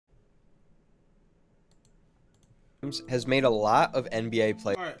James has made a lot of NBA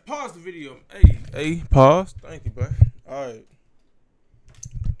players. All right, pause the video. Hey, pause. Thank you, bro. All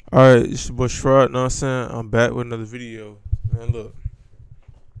right, it's your boy Sharrod. Know what I'm saying? I'm back with another video. Man, look.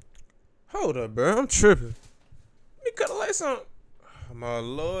 Hold up, bro. I'm tripping. Let me cut the lights on. Oh, my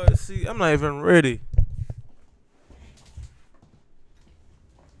Lord. See, I'm not even ready.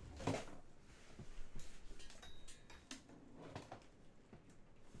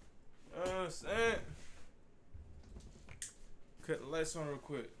 Saying. Cut the lights on real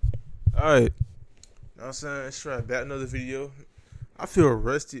quick. Alright. Know what I'm saying? Let's try back another video. I feel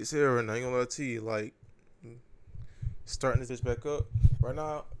rusty as hell right now. I ain't gonna lie to you. Like, starting this back up. Right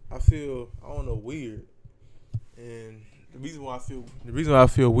now, I don't know, weird. And the reason why I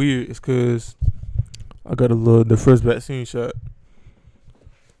feel weird is because I got the first vaccine shot.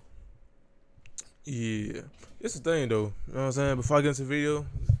 Yeah. It's the thing though. You know what I'm saying? Before I get into the video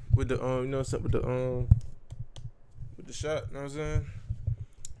with the you know something with the shot, you know what I'm saying?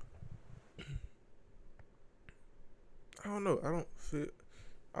 I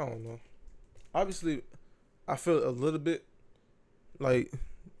don't know. Obviously I feel a little bit like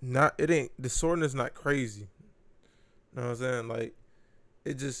the soreness not crazy. You know what I'm saying? Like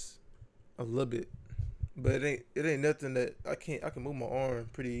it just a little bit. But it ain't nothing that I can move my arm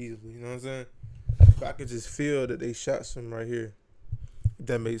pretty easily, you know what I'm saying? But I can just feel that they shot some right here. If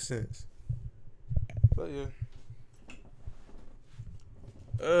that makes sense. But yeah.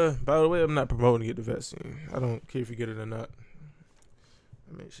 By the way, I'm not promoting to get the vaccine. I don't care if you get it or not.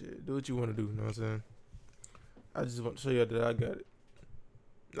 I mean, shit, do what you want to do, you know what I'm saying? I just want to show you that I got it.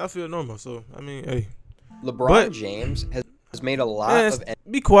 I feel normal, so, I mean, hey. LeBron James has made a lot of...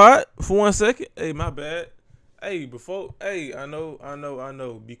 Be quiet for 1 second. Hey, my bad. Hey, I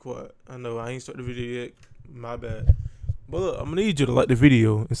know. Be quiet. I know, I ain't started the video yet. My bad. But look, I'm gonna need you to like the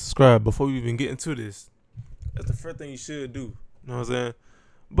video and subscribe before we even get into this. That's the first thing you should do. You know what I'm saying?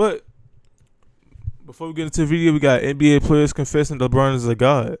 But before we get into the video, we got NBA players confessing LeBron is a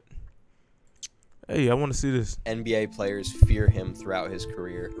god. Hey, I want to see this. NBA players fear him throughout his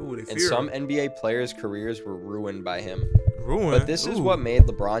career. Ooh, they fear and some him. NBA players' careers were ruined by him. But this is what made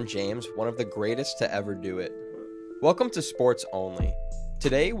LeBron James one of the greatest to ever do it. Welcome to Sports Only.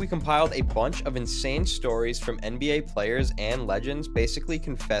 Today, we compiled a bunch of insane stories from NBA players and legends basically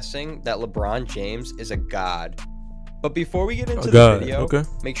confessing that LeBron James is a god. But before we get into the video,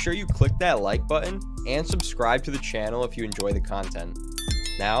 make sure you click that like button and subscribe to the channel if you enjoy the content.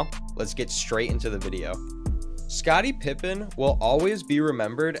 Now, let's get straight into the video. Scottie Pippen will always be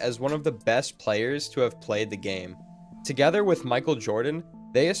remembered as one of the best players to have played the game. Together with Michael Jordan,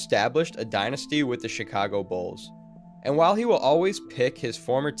 they established a dynasty with the Chicago Bulls. And while he will always pick his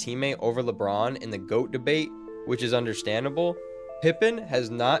former teammate over LeBron in the GOAT debate, which is understandable, Pippen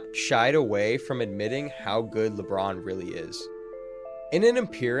has not shied away from admitting how good LeBron really is. In an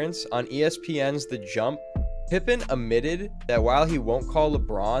appearance on ESPN's The Jump, Pippen admitted that while he won't call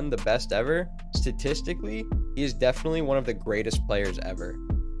LeBron the best ever, statistically, he is definitely one of the greatest players ever.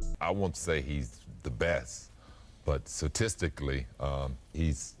 I won't say he's the best, but statistically,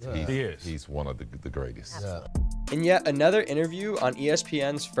 he's one of the greatest. Yeah. In yet another interview on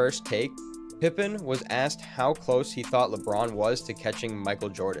ESPN's First Take, Pippen was asked how close he thought LeBron was to catching Michael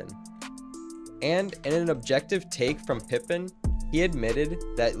Jordan. And in an objective take from Pippen, he admitted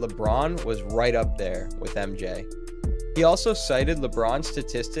that LeBron was right up there with MJ. He also cited LeBron's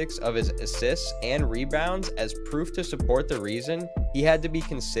statistics of his assists and rebounds as proof to support the reason he had to be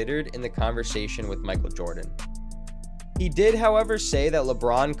considered in the conversation with Michael Jordan. He did, however, say that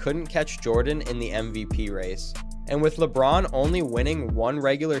LeBron couldn't catch Jordan in the MVP race. And with LeBron only winning one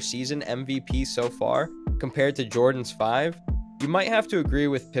regular season MVP so far, compared to Jordan's 5, you might have to agree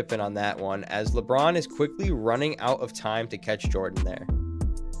with Pippen on that one, as LeBron is quickly running out of time to catch Jordan there.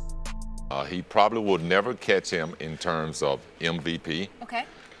 He probably will never catch him in terms of MVP. Okay.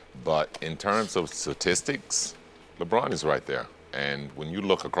 But in terms of statistics, LeBron is right there. And when you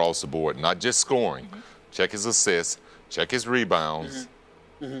look across the board, not just scoring, check his assists, check his rebounds,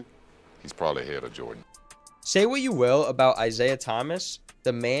 he's probably ahead of Jordan. Say what you will about Isaiah Thomas,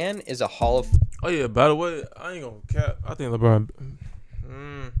 the man is a Hall of... Oh yeah, by the way, I ain't gonna cap. I think LeBron...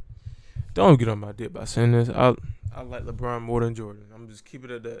 Don't get on my dick by saying this. I like LeBron more than Jordan. I'm just keep it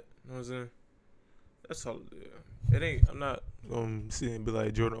at that. You know what I'm saying? That's all. Yeah. I'm not gonna sit and be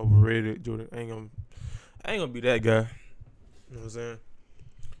like Jordan overrated. Jordan I ain't gonna be that guy. You know what I'm saying?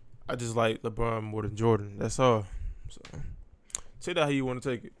 I just like LeBron more than Jordan. That's all. So take that how you want to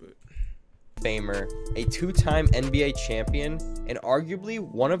take it, but... Famer, a two-time NBA champion, and arguably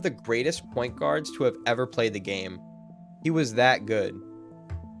one of the greatest point guards to have ever played the game. He was that good.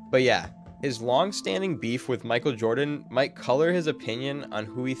 But yeah, His long-standing beef with Michael Jordan might color his opinion on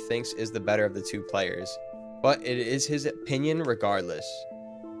who he thinks is the better of the two players, but it is his opinion regardless.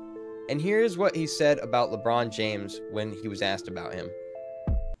 And here's what he said about LeBron James when he was asked about him.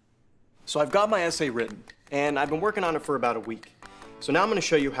 So I've got my essay written, and I've been working on it for about a week. So now I'm going to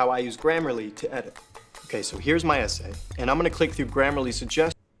show you how I use Grammarly to edit. Okay, so here's my essay, and I'm going to click through Grammarly's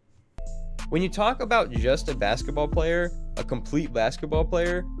suggestions. When you talk about just a basketball player, a complete basketball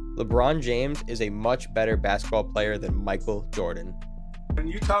player, LeBron James is a much better basketball player than Michael Jordan. When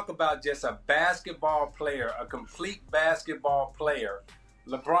you talk about just a basketball player, a complete basketball player,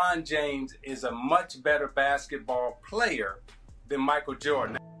 LeBron James is a much better basketball player than Michael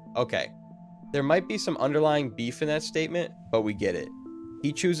Jordan. Okay, there might be some underlying beef in that statement, but we get it.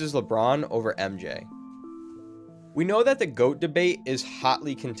 He chooses LeBron over MJ. We know that the GOAT debate is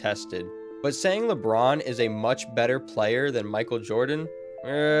hotly contested, but saying LeBron is a much better player than Michael Jordan,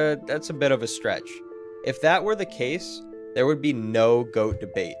 that's a bit of a stretch. If that were the case, there would be no GOAT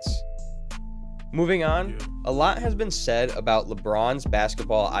debates. Moving on, a lot has been said about LeBron's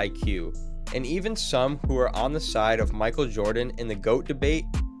basketball IQ, and even some who are on the side of Michael Jordan in the GOAT debate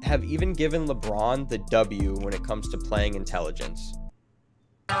have even given LeBron the W when it comes to playing intelligence.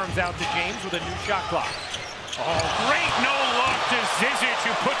 Arms out to James with a new shot clock. Oh, great no-look to Zizic,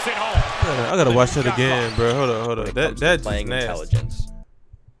 who puts it home. I gotta watch that again, bro. Hold on. That's just Playing nasty. intelligence.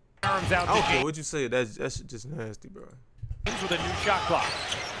 Arms out I don't to care James what you say. That's just nasty, bro. with a new shot clock.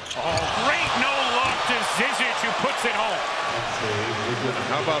 Oh, great no-look to Zizic, who puts it home.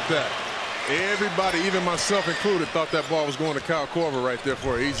 How about that? Everybody, even myself included, thought that ball was going to Kyle Korver right there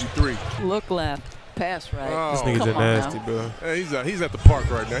for an easy three. Look left, pass right. Oh, This nigga's Come on nasty, now. bro. hey, he's at the park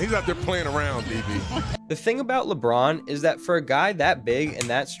right now. He's out there playing around, DB. The thing about LeBron is that for a guy that big and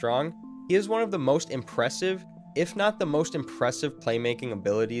that strong, he is one of the most impressive, if not the most impressive playmaking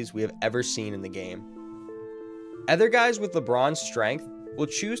abilities we have ever seen in the game. Other guys with LeBron's strength will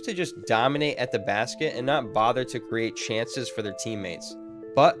choose to just dominate at the basket and not bother to create chances for their teammates.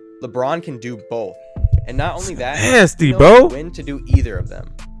 But LeBron can do both. And not only that, Nasty, he knows bro. when to do either of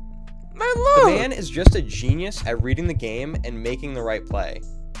them. The man is just a genius at reading the game and making the right play.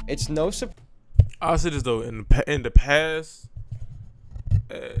 It's no surprise. I'll say this though, in the past,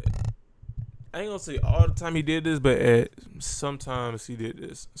 I ain't gonna say all the time he did this, but sometimes he did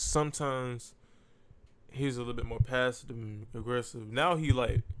this. Sometimes he's a little bit more passive and aggressive. Now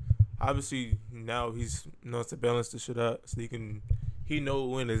obviously now he's knows to balance the shit out, so he know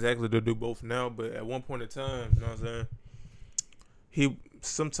when exactly to do both now. But at one point in time, you know what I'm saying, he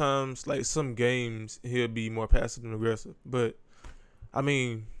sometimes, like some games, he'll be more passive than aggressive. But I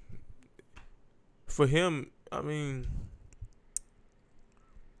mean, for him, I mean,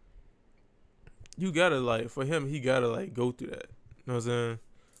 you gotta for him, he gotta go through that. You know what I'm saying?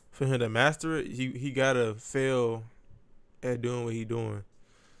 For him to master it, he gotta fail at doing what he doing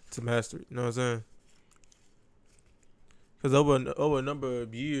to master it. You know what I'm saying? Because over a number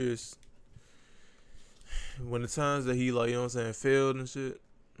of years, when the times that he you know what I'm saying, failed and shit,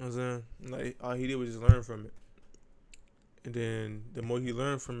 you know what I'm saying, all he did was just learn from it. And then the more he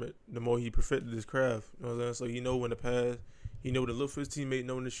learned from it, the more he perfected his craft. You know what I'm saying? So he know when to pass, he know when to look for his teammate,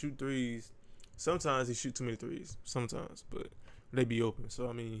 know when to shoot threes. Sometimes he shoot too many threes, sometimes, but they be open. So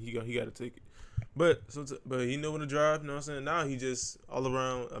I mean, he got to take it. But he know when to drive. You know what I'm saying? Now he just all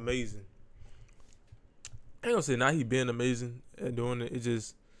around amazing. I ain't gonna say now he been amazing at doing it. It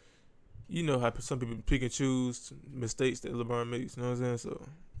just, you know how some people pick and choose mistakes that LeBron makes. You know what I'm saying? So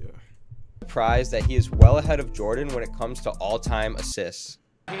yeah. Surprised that he is well ahead of Jordan when it comes to all-time assists.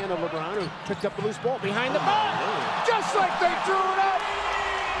 Hand of LeBron, who picked up the loose ball behind the back, just like they threw it up.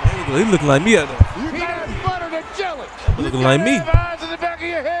 He looking like me out there. He has butter to jelly. Looking like me. You gotta have eyes in the back of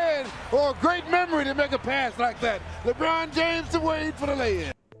your head or a great memory to make a pass like that. LeBron James to wait for the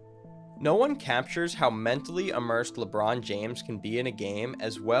lay-in. No one captures how mentally immersed LeBron James can be in a game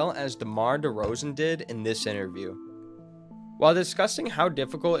as well as DeMar DeRozan did in this interview. While discussing how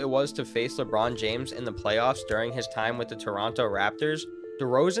difficult it was to face LeBron James in the playoffs during his time with the Toronto Raptors,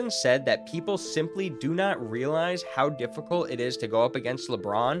 DeRozan said that people simply do not realize how difficult it is to go up against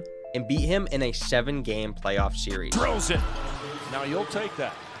LeBron and beat him in a 7-game playoff series. DeRozan. Now you'll take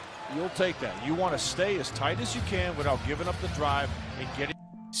that. You'll take that. You want to stay as tight as you can without giving up the drive and getting.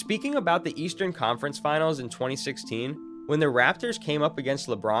 Speaking about the Eastern Conference Finals in 2016, when the Raptors came up against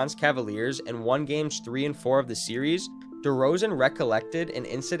LeBron's Cavaliers and won games 3 and 4 of the series, DeRozan recollected an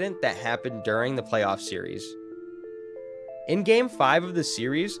incident that happened during the playoff series. In Game 5 of the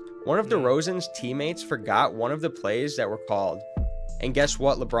series, one of DeRozan's teammates forgot one of the plays that were called. And guess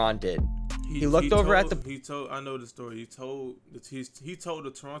what LeBron did? He looked over at the. I know the story. He told the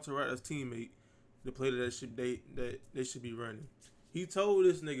Toronto Raptors teammate, the player that they should be running. He told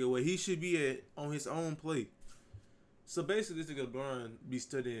this nigga where he should be at on his own play. So basically, this nigga LeBron be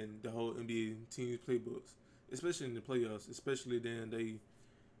studying the whole NBA team's playbooks, especially in the playoffs. Especially then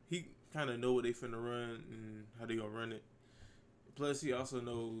he kind of know what they finna run and how they gonna run it. Plus, he also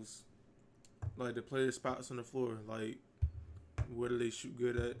knows like the player spots on the floor, like where do they shoot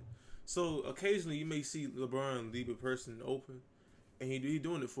good at. So occasionally, you may see LeBron leave a person open, and he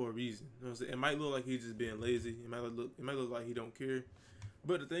doing it for a reason. You know what I'm saying? It might look like he's just being lazy. It might look like he don't care.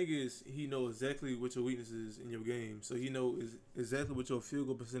 But the thing is, he knows exactly what your weaknesses in your game. So he knows exactly what your field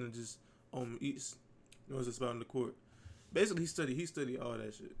goal percentages on each spot on the court. Basically, he studied all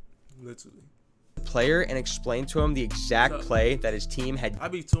that shit, literally. Player and explained to him the exact play that his team had. I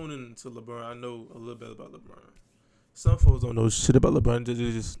be tuning to LeBron. I know a little bit about LeBron. Some folks don't know shit about LeBron.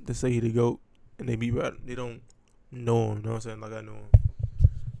 They say he the GOAT, and they don't know him. You know what I'm saying? Like I know him.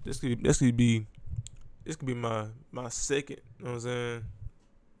 This could be my second. You know what I'm saying?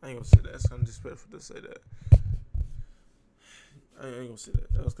 I ain't gonna say that. That's kind of disrespectful to say that. I ain't gonna say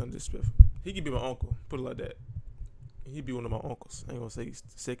that. That was kind of disrespectful. He could be my uncle. Put it like that. He'd be one of my uncles. I ain't gonna say he's the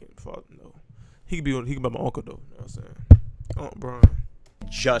second father. No. He could be my uncle though. You know what I'm saying? Uncle Brian.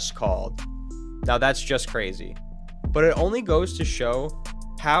 Just called. Now that's just crazy. But it only goes to show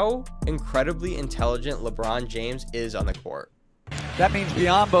how incredibly intelligent LeBron James is on the court. That means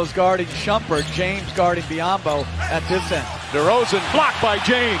Biyombo's guarding Shumpert, James guarding Biyombo at this end. DeRozan blocked by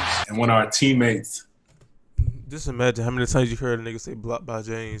James. And when our teammates. Just imagine how many times you heard a nigga say blocked by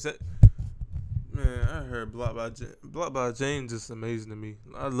James. Man, I heard blocked by James. Blocked by James is amazing to me.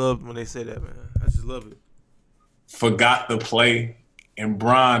 I love when they say that, man. I just love it. Forgot the play, and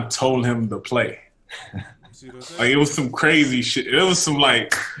Bron told him the play. Like it was some crazy shit. It was some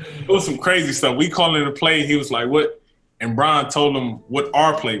crazy stuff. We called it a play. He was like, "What?" And Bron told him what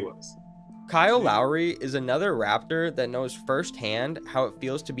our play was. Kyle Lowry is another Raptor that knows firsthand how it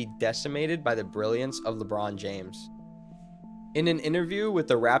feels to be decimated by the brilliance of LeBron James. In an interview with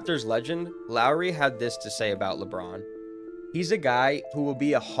the Raptors legend, Lowry had this to say about LeBron. He's a guy who will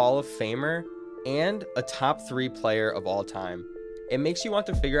be a Hall of Famer and a top 3 player of all time. It makes you want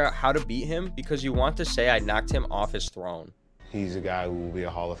to figure out how to beat him because you want to say I knocked him off his throne. He's a guy who will be a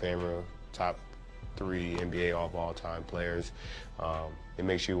Hall of Famer, top 3 NBA all-time players. It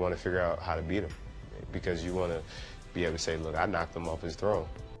makes you want to figure out how to beat him because you want to be able to say, look, I knocked him off his throne.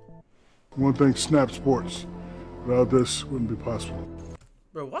 I want to thank Snap Sports. Without this, wouldn't be possible.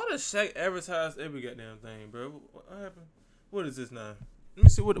 Bro, why does Shaq advertise every goddamn thing, bro? What happened? What is this now? Let me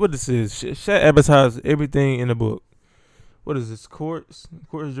see what this is. Shaq advertises everything in the book. What is this? Court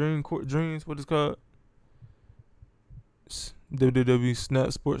Dreams? What is it called?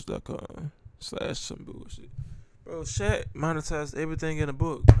 www.snapsports.com/some bullshit. Bro, Shaq monetized everything in the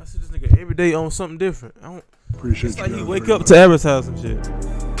book. I see this nigga every day on something different. I don't appreciate it's like he wake up to advertise some shit.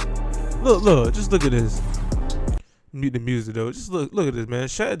 Look, just look at this. Mute the music though. Just look at this, man.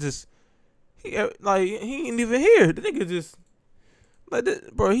 Shaq just he ain't even here. The nigga just like this,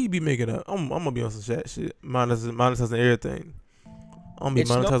 bro. He be making up. I'm gonna be on some Shaq shit, monetizing everything. I'm gonna be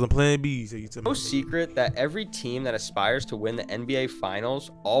monetizing Plan B. So it's no secret that every team that aspires to win the NBA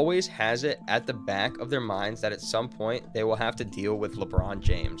Finals always has it at the back of their minds that at some point they will have to deal with LeBron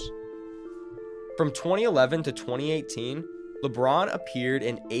James. From 2011 to 2018, LeBron appeared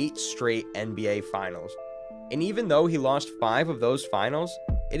in 8 straight NBA Finals. And even though he lost 5 of those finals,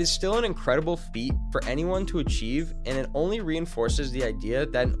 it is still an incredible feat for anyone to achieve, and it only reinforces the idea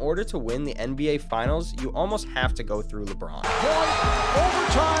that in order to win the NBA Finals, you almost have to go through LeBron.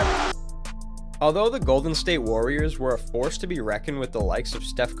 Overtime. Although the Golden State Warriors were a force to be reckoned with the likes of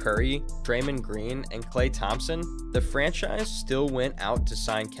Steph Curry, Draymond Green, and Klay Thompson, the franchise still went out to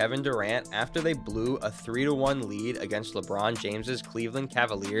sign Kevin Durant after they blew a 3-1 lead against LeBron James's Cleveland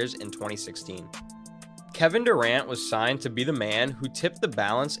Cavaliers in 2016. Kevin Durant was signed to be the man who tipped the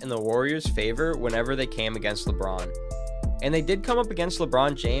balance in the Warriors' favor whenever they came against LeBron. And they did come up against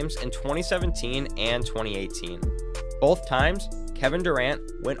LeBron James in 2017 and 2018. Both times, Kevin Durant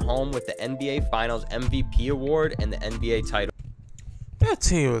went home with the NBA Finals MVP award and the NBA title. That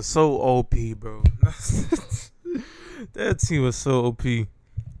team was so OP, bro. That team was so OP.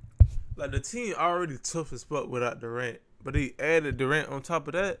 Like, the team already tough as fuck without Durant, but he added Durant on top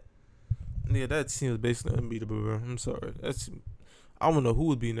of that. Yeah, that team was basically unbeatable, bro. I'm sorry. I don't know who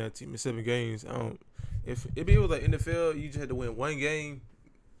would be in that team in 7 games. If it was like NFL, you just had to win 1 game.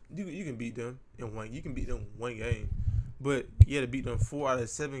 You can beat them in one. You can beat them 1 game, but you had to beat them 4 out of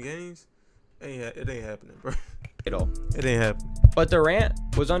 7 games. It ain't happening, bro. title. It ain't happen. But Durant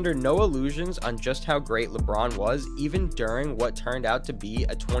was under no illusions on just how great LeBron was, even during what turned out to be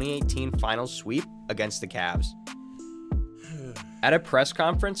a 2018 finals sweep against the Cavs. At a press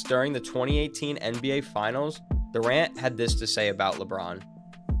conference during the 2018 NBA Finals, Durant had this to say about LeBron.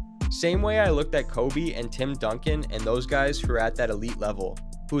 Same way I looked at Kobe and Tim Duncan and those guys who are at that elite level,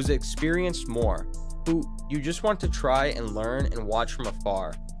 who's experienced more, who you just want to try and learn and watch from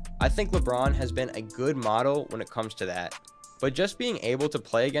afar. I think LeBron has been a good model when it comes to that. But just being able to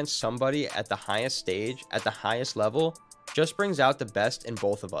play against somebody at the highest stage, at the highest level, just brings out the best in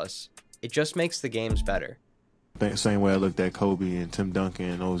both of us. It just makes the games better. Same way I looked at Kobe and Tim Duncan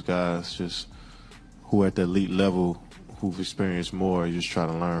and those guys just who are at the elite level, who've experienced more, you just try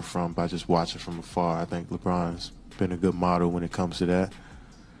to learn from by just watching from afar. I think LeBron's been a good model when it comes to that.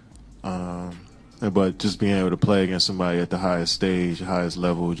 But just being able to play against somebody at the highest stage, highest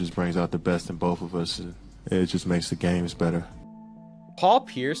level, just brings out the best in both of us. It just makes the games better. Paul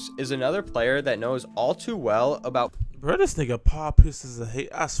Pierce is another player that knows all too well about... Bro, this nigga Paul Pierce is a hate.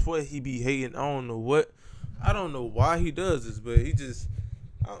 I swear he be hating. I don't know what. I don't know why he does this, but he just...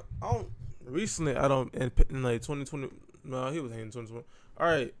 I don't... Recently, I don't... In like 2020... No, he was hating 2020. All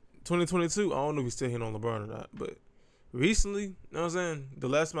right, 2022, I don't know if he's still hating on LeBron or not, but recently, you know what I'm saying? The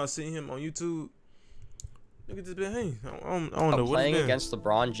last time I seen him on YouTube, nigga just been hating. I don't know what playing against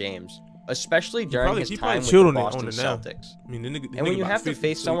LeBron James, especially during his time with the the Boston Celtics. I mean, and when you have to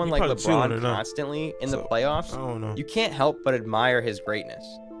face someone like LeBron constantly in the playoffs, you can't help but admire his greatness.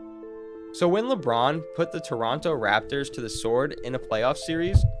 So when LeBron put the Toronto Raptors to the sword in a playoff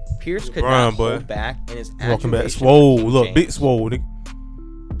series, Pierce could not hold back in his adulation. Walking back, swole, look, bit swole,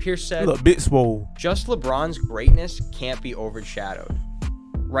 nigga. Pierce said, look, bit swole. Just LeBron's greatness can't be overshadowed.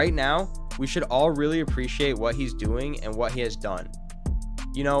 Right now, we should all really appreciate what he's doing and what he has done.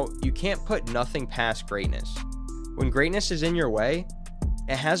 You know, you can't put nothing past greatness. When greatness is in your way,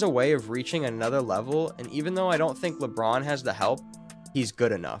 it has a way of reaching another level, and even though I don't think LeBron has the help, he's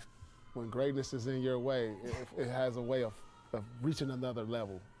good enough. When greatness is in your way, it has a way of reaching another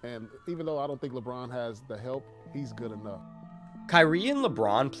level. And even though I don't think LeBron has the help, he's good enough. Kyrie and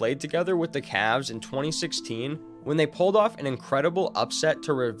LeBron played together with the Cavs in 2016 when they pulled off an incredible upset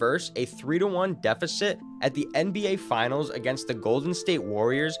to reverse a 3-1 deficit at the NBA Finals against the Golden State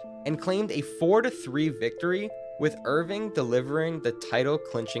Warriors and claimed a 4-3 victory, with Irving delivering the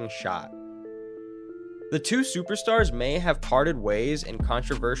title-clinching shot. The two superstars may have parted ways in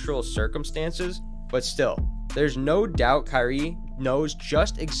controversial circumstances, but still, there's no doubt Kyrie knows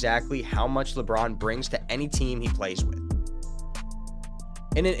just exactly how much LeBron brings to any team he plays with.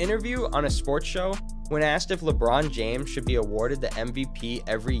 In an interview on a sports show, when asked if LeBron James should be awarded the MVP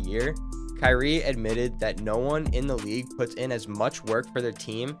every year, Kyrie admitted that no one in the league puts in as much work for their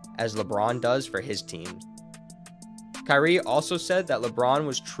team as LeBron does for his team. Kyrie also said that LeBron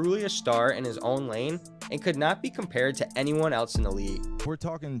was truly a star in his own lane and could not be compared to anyone else in the league. We're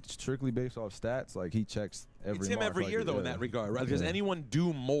talking strictly based off stats. Like, he checks every It's him mark, every like, year, though, in that regard, right? Yeah. Does anyone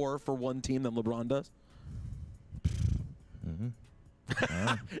do more for one team than LeBron does?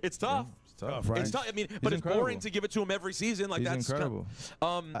 It's tough. It's tough, right? It's tough. I mean, He's but incredible. it's boring to give it to him every season. Like, He's that's incredible.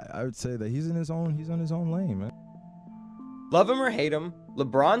 I would say that he's in his own lane, man. Love him or hate him,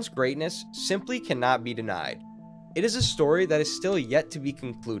 LeBron's greatness simply cannot be denied. It is a story that is still yet to be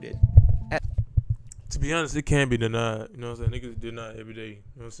concluded. To be honest, it can't be denied. You know what I'm saying? Niggas deny every day. You know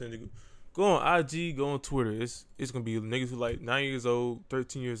what I'm saying? Go on IG, go on Twitter. It's gonna be niggas who like 9 years old,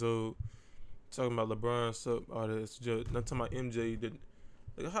 13 years old, talking about LeBron stuff, all that. It's just not talking about MJ.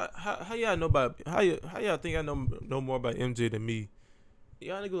 Like, how y'all know about how y'all think I know more about MJ than me?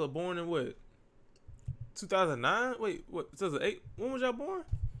 Y'all niggas were born in what? 2009? Wait, what? 2008? When was y'all born?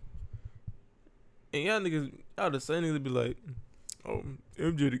 And y'all the same niggas be like, oh,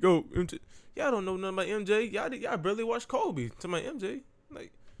 MJ to go. MJ. Y'all don't know nothing about MJ. Y'all barely watch Kobe. To my MJ.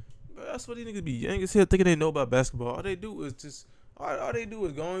 Like, bro, that's what these niggas be young as hell thinking they know about basketball. All they do is all they do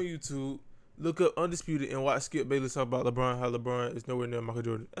is go on YouTube, look up Undisputed, and watch Skip Bayless talk about LeBron, how LeBron is nowhere near Michael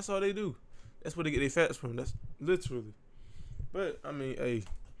Jordan. That's all they do. That's where they get their facts from. That's literally. But, I mean, hey.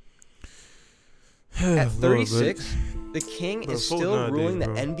 At 36, the King is still ruling the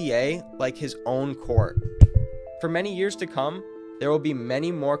NBA like his own court. For many years to come, there will be many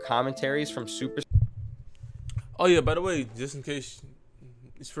more commentaries from super. Oh yeah, by the way, just in case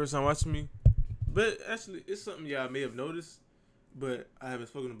it's your first time watching me, but actually it's something y'all may have noticed, but I haven't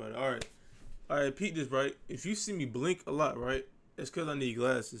spoken about it. All right, Pete this, right? If you see me blink a lot, right, it's because I need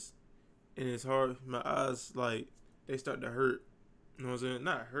glasses, and it's hard. My eyes, like, they start to hurt. You know what I'm saying?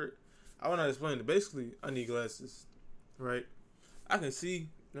 Not hurt. I want to explain it. Basically, I need glasses, right? I can see, you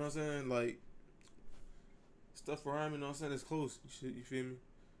know what I'm saying, like, stuff around me, you know what I'm saying, it's close. You feel me?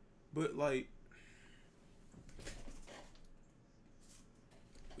 But like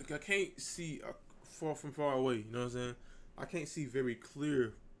I can't see far away, you know what I'm saying? I can't see very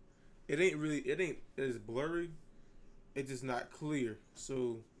clear. It is blurry. It's just not clear.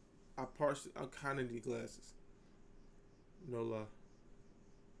 So I kind of need glasses. No lie.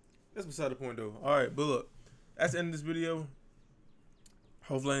 That's beside the point though. All right, but look, that's the end of this video.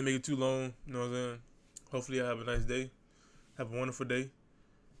 Hopefully I didn't make it too long. You know what I'm saying? Hopefully I have a nice day. Have a wonderful day.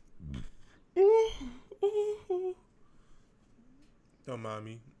 Don't mind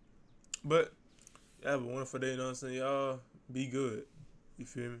me. But have a wonderful day, you know what I'm saying? Y'all be good. You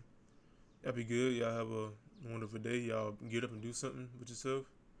feel me? Y'all be good. Y'all have a wonderful day. Y'all get up and do something with yourself.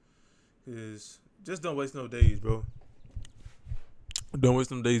 Cause just don't waste no days, bro. Don't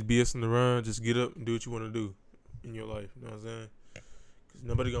waste no days BSing around. Just get up and do what you want to do in your life. You know what I'm saying? Cause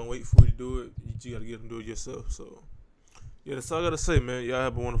nobody gonna wait for you to do it. You gotta get up and do it yourself. So yeah, that's all I gotta say, man. Y'all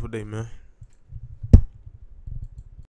have a wonderful day, man.